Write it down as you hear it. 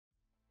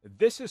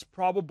This is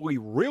probably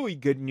really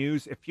good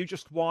news if you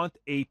just want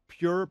a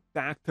pure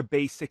back to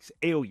basics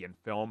alien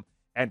film,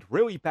 and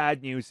really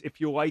bad news if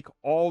you like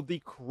all the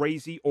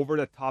crazy over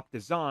the top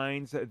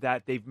designs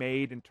that they've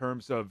made in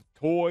terms of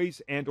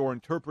toys and or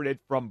interpreted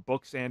from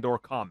books and or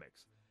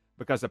comics.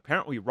 Because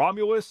apparently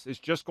Romulus is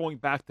just going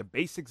back to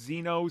basic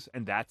Xenos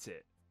and that's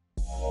it.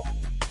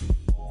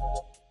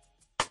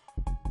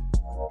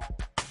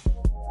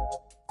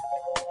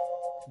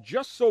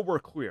 Just so we're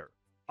clear,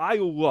 I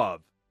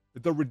love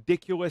the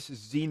ridiculous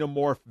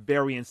xenomorph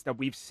variants that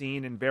we've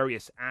seen in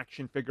various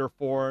action figure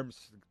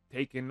forms,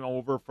 taken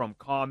over from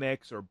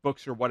comics or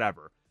books or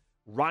whatever.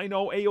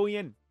 Rhino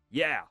alien,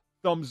 yeah,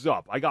 thumbs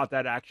up. I got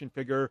that action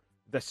figure.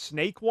 The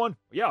snake one,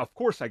 yeah, of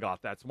course I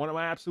got that. It's one of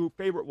my absolute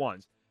favorite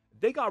ones.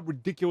 They got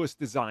ridiculous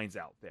designs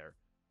out there.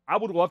 I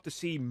would love to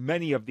see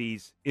many of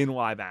these in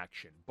live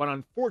action, but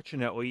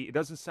unfortunately, it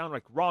doesn't sound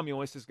like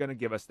Romulus is going to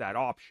give us that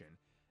option,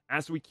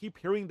 as we keep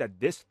hearing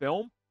that this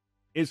film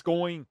is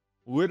going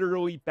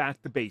literally back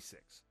to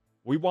basics.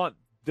 We want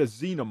the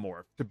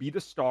xenomorph to be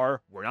the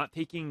star. We're not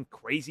taking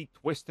crazy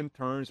twists and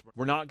turns.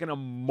 We're not going to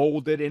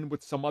mold it in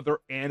with some other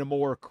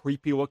animal or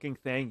creepy looking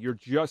thing. You're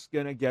just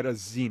going to get a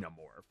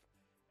xenomorph.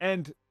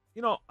 And,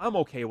 I'm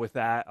okay with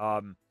that.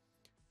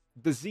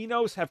 The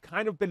Xenos have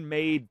kind of been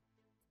made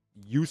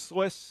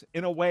useless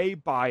in a way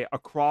by a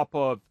crop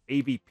of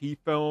AVP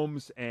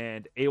films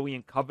and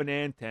Alien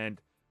Covenant and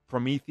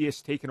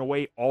Prometheus taking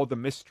away all the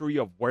mystery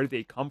of where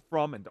they come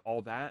from and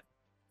all that.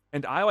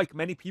 And I, like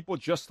many people,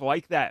 just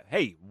like that.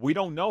 Hey, we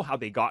don't know how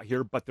they got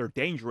here, but they're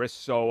dangerous,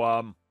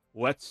 so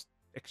let's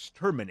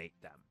exterminate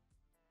them.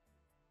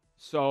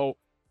 So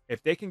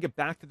if they can get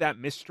back to that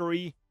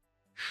mystery,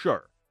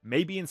 sure.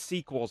 Maybe in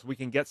sequels we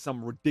can get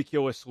some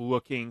ridiculous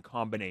looking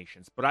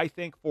combinations. But I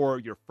think for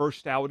your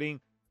first outing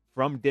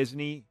from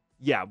Disney,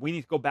 yeah, we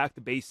need to go back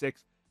to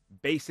basics.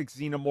 Basic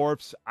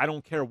xenomorphs. I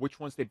don't care which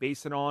ones they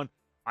base it on.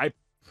 I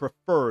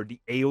prefer the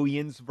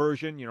Aliens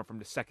version, from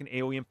the second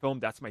Alien film.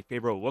 That's my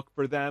favorite look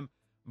for them.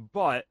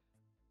 But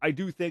I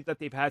do think that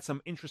they've had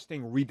some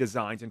interesting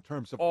redesigns in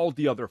terms of all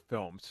the other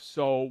films.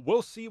 So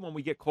we'll see when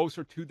we get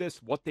closer to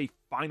this what they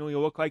finally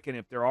look like and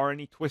if there are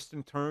any twists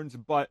and turns.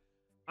 But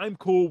I'm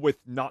cool with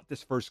not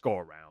this first go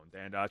around.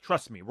 And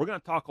trust me, we're going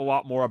to talk a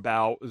lot more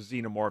about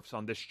xenomorphs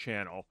on this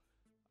channel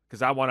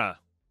because I want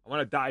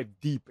to dive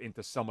deep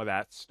into some of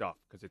that stuff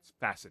because it's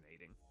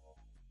fascinating.